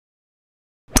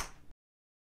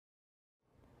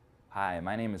Hi,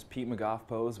 my name is Pete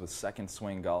McGough-Pose with Second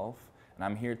Swing Golf, and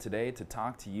I'm here today to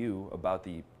talk to you about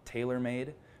the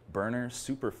TaylorMade Burner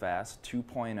Superfast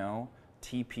 2.0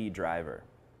 TP driver.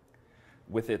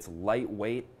 With its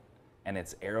lightweight and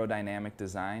its aerodynamic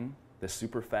design, the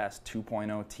Superfast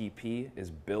 2.0 TP is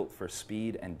built for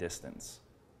speed and distance.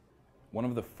 One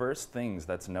of the first things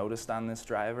that's noticed on this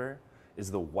driver is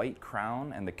the white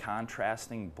crown and the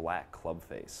contrasting black club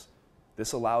face.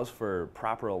 This allows for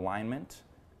proper alignment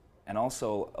and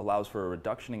also allows for a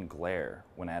reduction in glare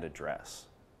when at address.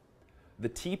 The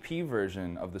TP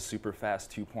version of the Superfast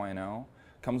 2.0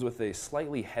 comes with a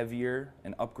slightly heavier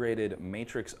and upgraded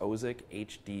Matrix Ozic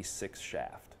HD6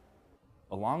 shaft.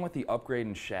 Along with the upgrade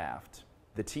in shaft,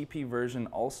 the TP version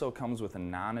also comes with a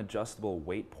non-adjustable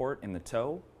weight port in the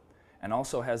toe and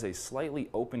also has a slightly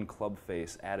open club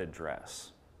face at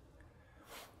address.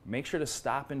 Make sure to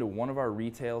stop into one of our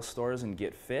retail stores and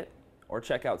get fit, or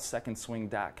check out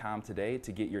secondswing.com today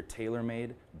to get your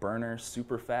TaylorMade Burner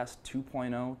Superfast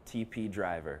 2.0 TP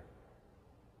driver.